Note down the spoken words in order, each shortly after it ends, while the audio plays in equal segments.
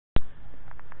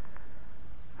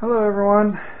Hello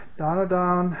everyone,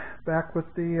 Don back with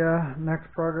the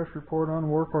next progress report on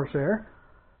Corsair.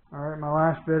 Alright, my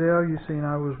last video you seen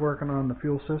I was working on the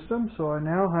fuel system, so I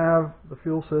now have the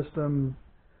fuel system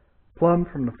plumbed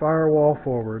from the firewall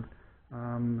forward.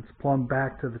 It's plumbed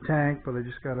back to the tank, but I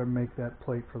just got to make that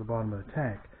plate for the bottom of the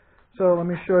tank. So let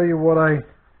me show you what I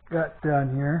got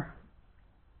done here.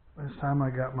 This time I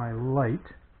got my light.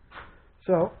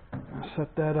 So I'll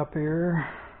set that up here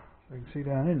so you can see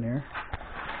down in there.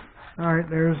 Alright,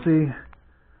 there's the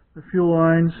fuel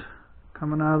lines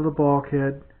coming out of the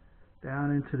bulkhead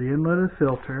down into the inlet of the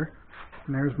filter.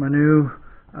 And there's my new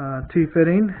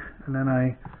T-fitting, and then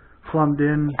I plumbed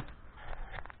in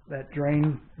that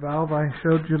drain valve I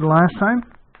showed you the last time.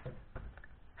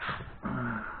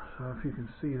 So if you can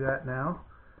see that now,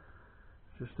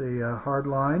 it's just a hard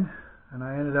line, and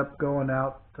I ended up going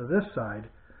out to this side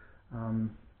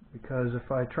because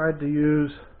if I tried to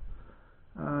use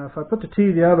if I put the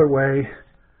T the other way,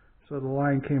 so the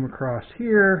line came across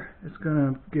here, it's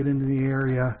going to get into the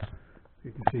area.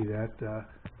 You can see that.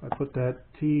 If I put that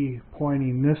T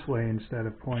pointing this way instead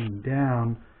of pointing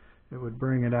down, it would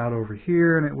bring it out over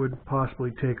here, and it would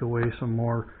possibly take away some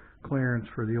more clearance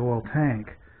for the oil tank.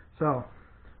 So,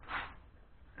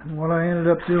 and what I ended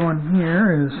up doing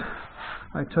here is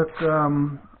I took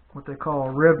what they call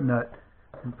a rib nut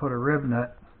and put a rib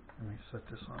nut. Let me set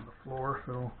this on the floor if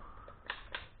it'll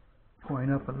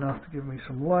point up enough to give me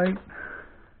some light.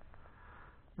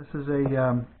 This is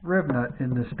a rib nut in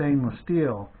the stainless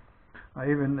steel.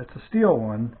 It's a steel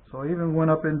one, so I even went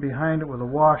up in behind it with a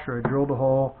washer. I drilled a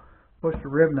hole, pushed a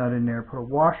rib nut in there, put a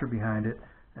washer behind it,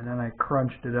 and then I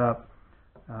crunched it up.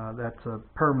 That's a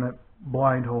permanent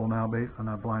blind hole now,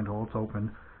 not blind hole, it's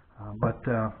open. But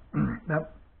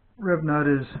that rib nut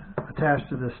is attached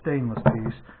to this stainless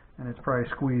piece, and it's probably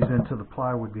squeezed into the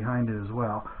plywood behind it as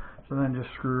well. So then just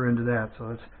screw into that.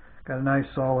 So it's got a nice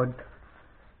solid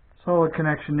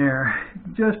connection there.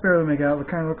 Just barely make out. It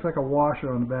kind of looks like a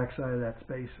washer on the back side of that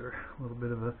spacer. A little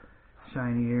bit of a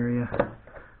shiny area.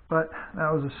 But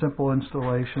that was a simple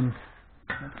installation.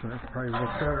 That probably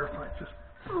looks better if I just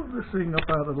move this thing up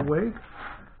out of the way.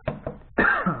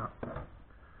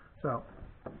 So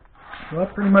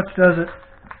that pretty much does it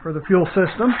for the fuel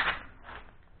system.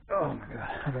 Oh my God,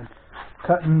 I've been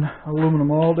cutting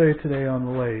aluminum all day today on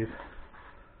the lathe.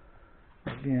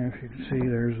 Again, if you can see,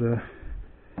 there's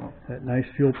that nice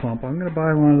fuel pump. I'm going to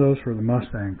buy one of those for the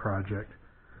Mustang project,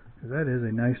 because that is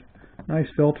a nice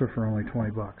filter for only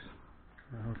 20 bucks.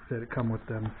 It come with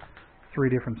them 3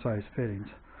 different size fittings.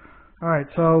 All right,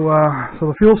 so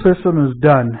the fuel system is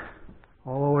done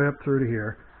all the way up through to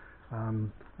here.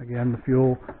 Again, the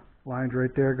fuel lines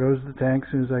right there, goes to the tank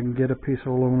as soon as I can get a piece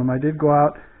of aluminum. I did go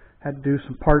out, had to do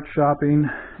some part shopping,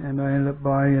 and I ended up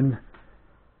buying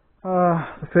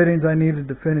the fittings I needed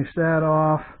to finish that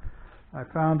off. I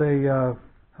found a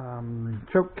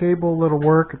choke cable that'll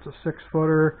work. It's a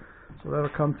 6-footer, so that'll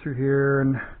come through here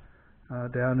and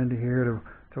down into here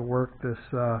to work this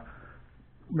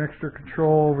mixture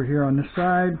control over here on this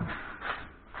side.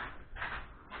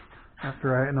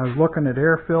 And I was looking at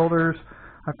air filters.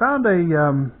 I found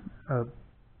a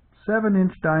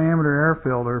 7-inch diameter air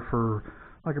filter for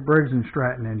like a Briggs &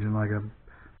 Stratton engine, like a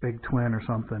big twin or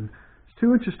something. It's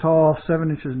 2 inches tall, 7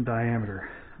 inches in diameter.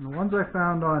 And the ones I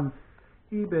found on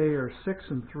eBay are 6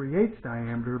 3/8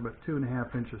 diameter, but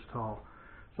 2.5 inches tall.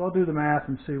 So I'll do the math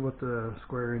and see what the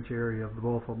square inch area of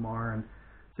both of them are, and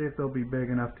see if they'll be big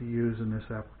enough to use in this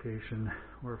application,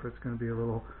 or if it's going to be a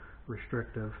little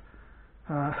restrictive.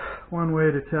 One way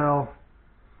to tell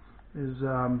is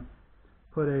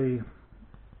put a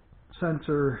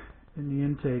sensor in the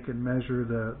intake and measure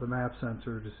the map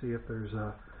sensor to see if there's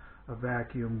a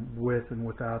vacuum with and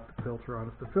without the filter on.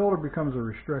 If the filter becomes a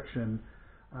restriction,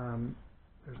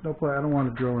 there's no play. I don't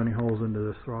want to drill any holes into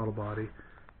this throttle body,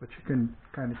 but you can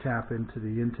kind of tap into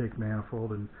the intake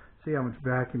manifold and see how much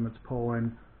vacuum it's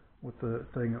pulling with the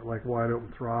thing at like wide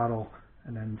open throttle,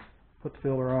 and then put the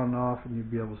filter on and off, and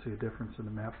you'd be able to see a difference in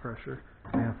the map pressure,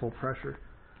 manifold pressure.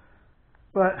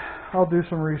 But I'll do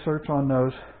some research on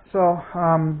those. So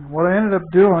what I ended up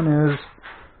doing is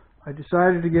I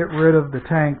decided to get rid of the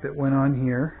tank that went on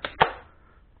here. I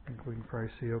think we can probably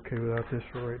see okay without this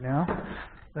for right now.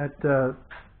 That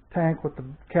tank with the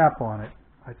cap on it.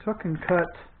 I took and cut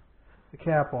the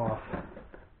cap off.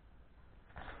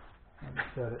 Let me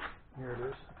set it. Here it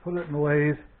is. I put it in the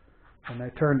lathe, and I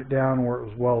turned it down where it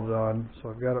was welded on, so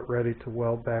I've got it ready to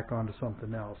weld back onto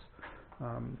something else.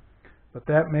 But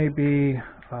that may be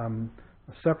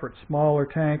a separate smaller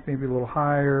tank, maybe a little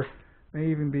higher, may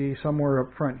even be somewhere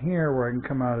up front here where I can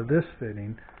come out of this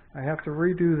fitting. I have to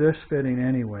redo this fitting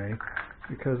anyway,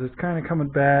 because it's kind of coming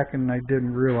back, and I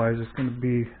didn't realize it's going to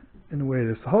be in the way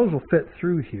this. The hose will fit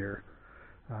through here.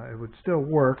 It would still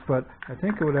work, but I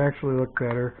think it would actually work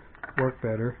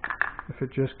better if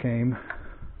it just came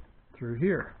through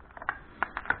here.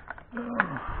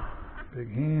 Big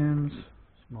hands,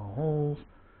 small holes,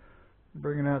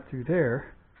 bring it out through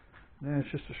there, and then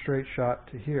it's just a straight shot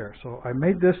to here. So I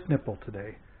made this nipple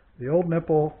today. The old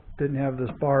nipple didn't have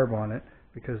this barb on it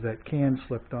because that can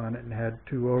slipped on it and had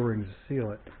 2 O-rings to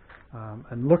seal it.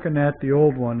 And looking at the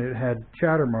old one, it had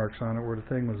chatter marks on it where the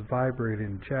thing was vibrating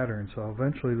and chattering, so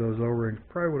eventually those O-rings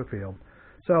probably would have failed.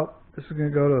 So this is going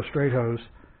to go to a straight hose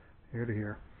here to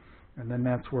here, and then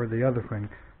that's where the other thing.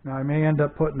 Now I may end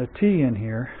up putting a T in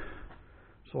here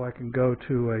so I can go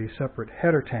to a separate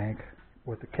header tank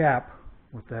with a cap,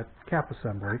 with that cap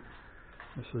assembly.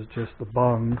 This is just the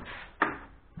bung,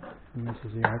 and this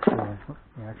is the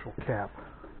actual cap.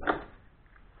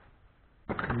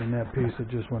 And then that piece that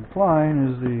just went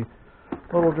flying is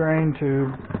the little drain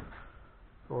tube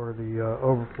for the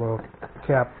overflow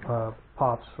cap.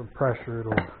 Pops from pressure.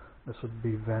 This would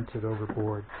be vented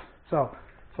overboard. So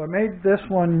I made this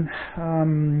one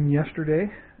yesterday,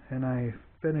 and I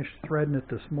finished threading it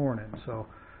this morning. So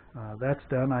that's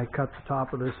done. I cut the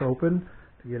top of this open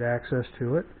to get access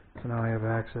to it. So now I have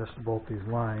access to both these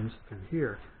lines through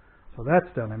here. So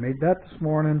that's done. I made that this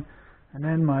morning. And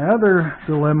then my other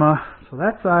dilemma, so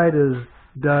that side is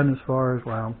done as far as,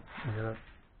 well, I gotta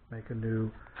make a new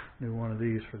one of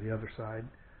these for the other side,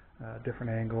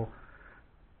 different angle.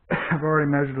 I've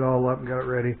already measured it all up and got it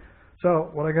ready. So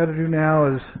what I got to do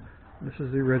now is, this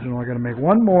is the original, I got to make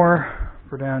one more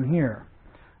for down here.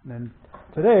 And then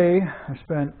today, I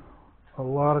spent a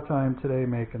lot of time today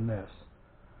making this.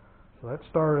 So that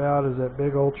started out as that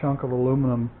big old chunk of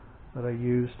aluminum that I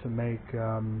used to make,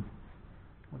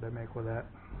 what did I make with that?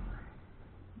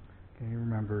 Can't even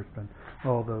remember. It's been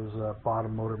all those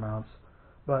bottom motor mounts.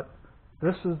 But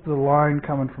this is the line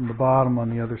coming from the bottom on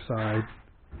the other side.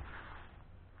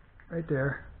 Right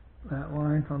there. That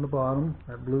line on the bottom,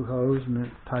 that blue hose, and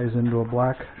it ties into a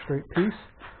black straight piece.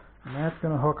 And that's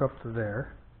going to hook up to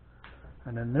there.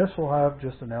 And then this will have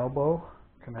just an elbow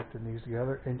connecting these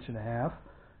together, 1.5 inches.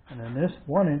 And then this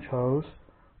 1-inch hose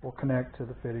will connect to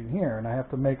the fitting here. And I have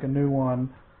to make a new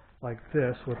one like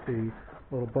this with the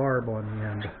little barb on the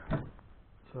end.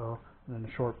 So, and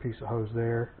then a short piece of hose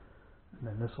there, and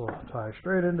then this will tie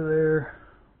straight into there.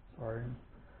 Sorry,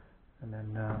 and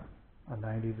then a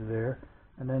 90 to there,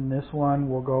 and then this one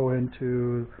will go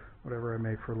into whatever I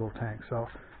make for a little tank. So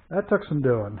that took some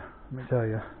doing. Let me tell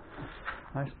you,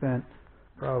 I spent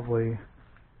probably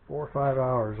 4 or 5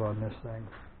 hours on this thing.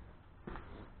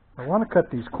 I want to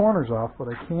cut these corners off, but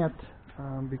I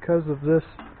can't because of this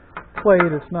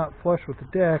plate. It's not flush with the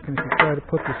deck, and if you try to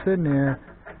put this in there,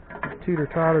 it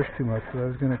teeter-totters too much. So I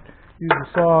was going to use the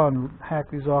saw and hack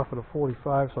these off at a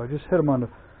 45, so I just hit them on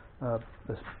the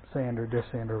sander, disc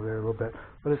sander over there a little bit.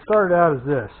 But it started out as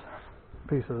this, a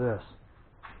piece of this.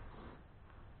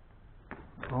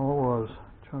 That's all it was,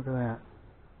 a chunk of that.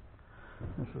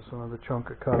 This is some of the chunk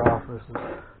that cut off. This is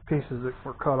pieces that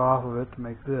were cut off of it to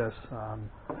make this.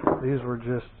 These were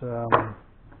just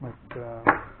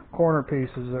corner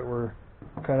pieces that were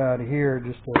cut out of here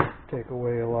just to take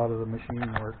away a lot of the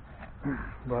machine work.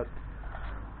 But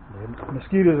the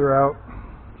mosquitoes are out,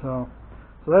 so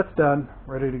that's done,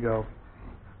 ready to go.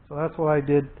 So that's what I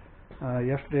did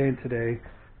yesterday and today.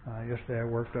 Yesterday I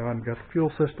worked on, got the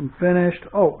fuel system finished.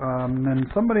 And then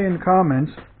somebody in the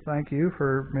comments, thank you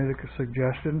for making a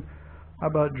suggestion. How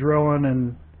about drilling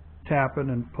and tapping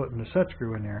and putting the set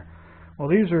screw in there? Well,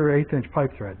 these are 1/8 inch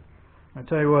pipe thread. I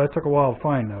tell you what, it took a while to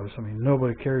find those. I mean,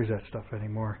 nobody carries that stuff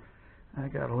anymore. I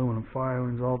got aluminum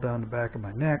filings all down the back of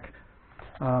my neck.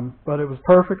 But it was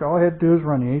perfect. All I had to do is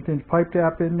run the 1/8 inch pipe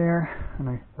tap in there, and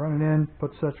I run it in,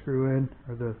 put the set screw in,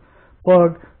 or the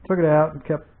plug, took it out, and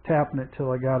kept tapping it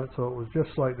till I got it so it was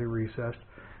just slightly recessed.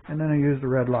 And then I used the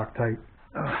red Loctite.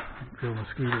 Feel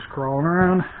mosquitoes crawling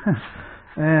around.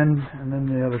 and then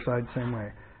the other side same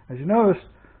way. As you noticed,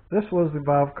 this was the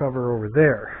valve cover over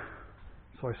there.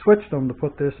 So I switched them to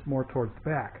put this more towards the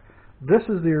back. This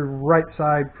is the right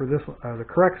side for this, the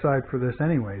correct side for this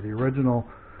anyway. The original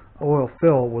oil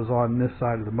fill was on this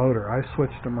side of the motor. I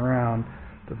switched them around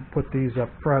to put these up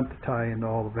front to tie into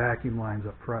all the vacuum lines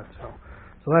up front.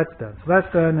 So that's done. So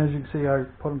that's done. As you can see, I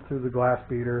put them through the glass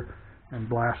beater and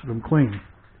blasted them clean.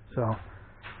 So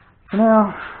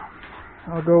now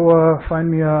I'll go find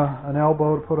me an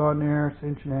elbow to put on there. It's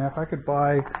 1.5 inches. I could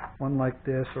buy one like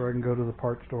this, or I can go to the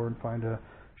parts store and find a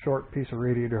short piece of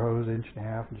radiator hose, 1.5 inches,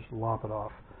 and just lop it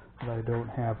off. But I don't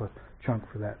have a chunk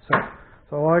for that.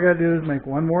 So all I got to do is make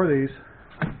one more of these.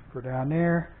 for down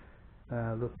there.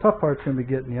 The tough part's going to be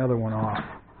getting the other one off.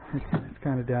 It's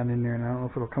kind of down in there, and I don't know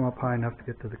if it'll come up high enough to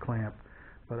get to the clamp.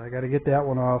 But I got to get that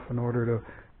one off in order to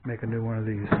make a new one of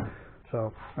these.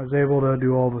 So I was able to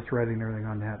do all the threading and everything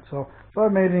on that. So I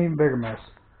made an even bigger mess.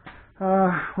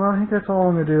 Well, I think that's all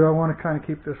I'm going to do. I want to kind of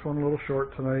keep this one a little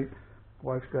short tonight.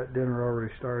 Wife's got dinner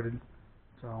already started,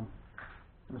 so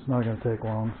it's not going to take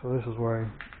long. So this is where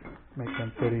I make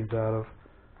them fittings out of.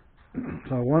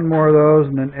 So one more of those,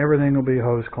 and then everything will be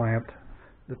hose clamped.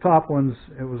 The top ones,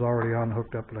 it was already on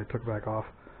hooked up, but I took back off.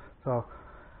 So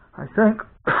I think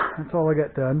that's all I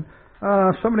got done.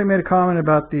 Somebody made a comment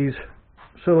about these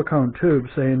silicone tubes,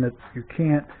 saying that you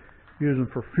can't use them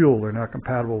for fuel. They're not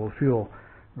compatible with fuel.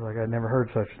 Like, I'd never heard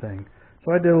such a thing.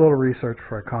 So I did a little research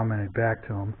before I commented back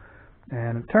to them.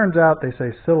 And it turns out they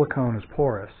say silicone is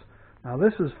porous. Now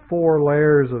this is 4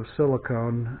 layers of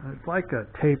silicone. It's like a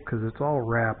tape because it's all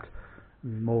wrapped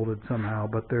and molded somehow,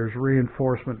 but there's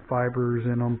reinforcement fibers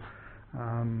in them.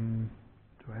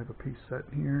 Do I have a piece set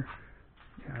in here?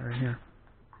 Yeah, right here.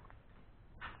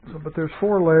 So, but there's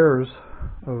 4 layers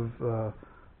of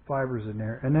fibers in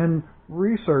there. And then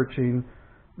researching,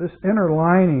 this inner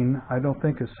lining I don't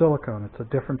think is silicone. It's a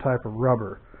different type of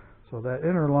rubber. So that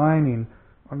inner lining,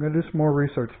 I'm going to do some more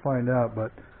research to find out,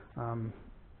 but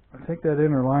I think that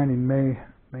inner lining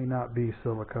may not be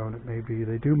silicone. It may be.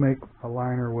 They do make a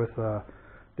liner with a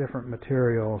different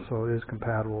material, so it is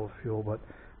compatible with fuel. But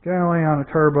generally on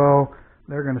a turbo,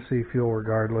 they're going to see fuel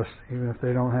regardless. Even if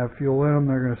they don't have fuel in them,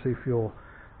 they're going to see fuel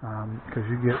because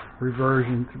you get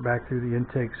reversion back through the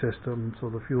intake system, so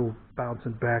the fuel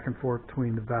bouncing back and forth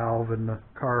between the valve and the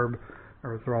carb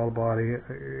or throttle body.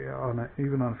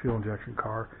 Even on a fuel injection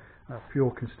car, fuel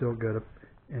can still get up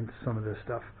into some of this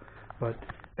stuff. But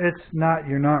it's not,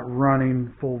 you're not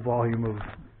running full volume of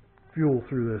fuel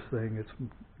through this thing.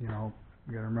 It's, you know,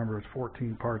 you gotta remember it's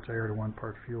 14 parts air to 1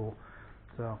 part fuel.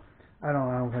 So I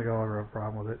don't think I'll ever have a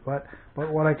problem with it. But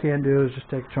what I can do is just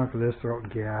take a chunk of this, throw it in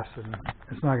gas, and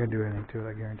it's not gonna do anything to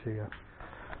it, I guarantee you.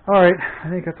 Alright, I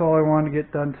think that's all I wanted to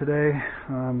get done today.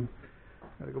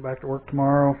 Gotta go back to work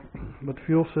tomorrow. But the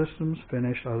fuel system's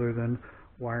finished other than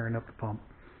wiring up the pump.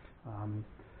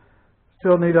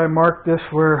 Still need, I marked this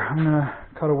where I'm going to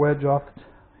cut a wedge off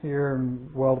here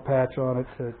and weld a patch on it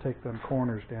to take them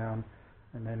corners down,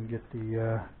 and then get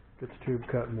the tube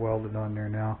cut and welded on there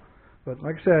now. But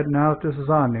like I said, now that this is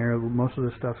on there, most of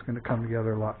this stuff's going to come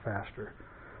together a lot faster.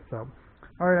 So,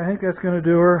 alright, I think that's going to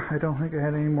do her. I don't think I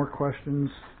had any more questions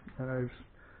that I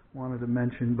wanted to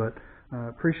mention, but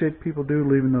appreciate people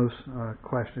leaving those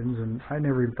questions, and I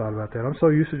never even thought about that. I'm so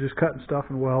used to just cutting stuff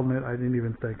and welding it, I didn't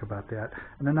even think about that.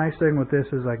 And the nice thing with this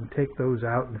is I can take those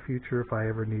out in the future if I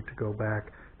ever need to go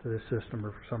back to this system,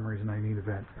 or for some reason I need a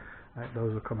vent.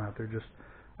 Those will come out. They're just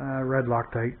red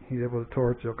Loctite. Heat it with a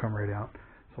torch, they'll come right out,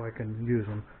 so I can use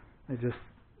them. They just,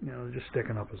 you know, just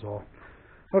sticking up is all.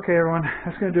 Okay, everyone,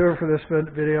 that's going to do it for this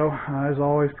video. As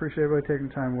always, appreciate everybody taking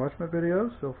the time to watch my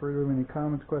videos. Feel free to leave any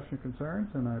comments, questions, concerns,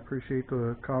 and I appreciate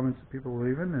the comments that people are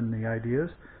leaving and the ideas.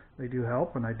 They do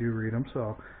help, and I do read them.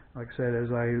 So, like I said,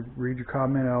 as I read your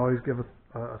comment, I always give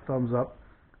a thumbs up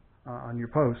on your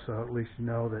post, so at least you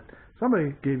know that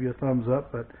somebody gave you a thumbs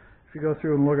up. But if you go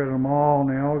through and look at them all and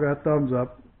they all got thumbs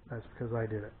up, that's because I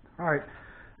did it. All right,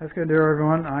 that's going to do it,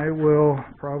 everyone. I will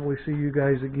probably see you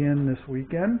guys again this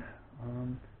weekend.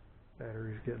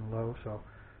 Battery's getting low, so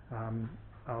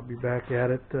I'll be back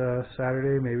at it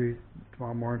Saturday, maybe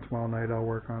tomorrow morning, tomorrow night I'll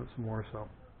work on it some more. So,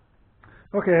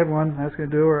 okay, everyone, that's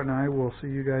going to do it, and I will see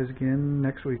you guys again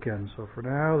next weekend. So for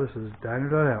now, this is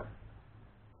Diner.out.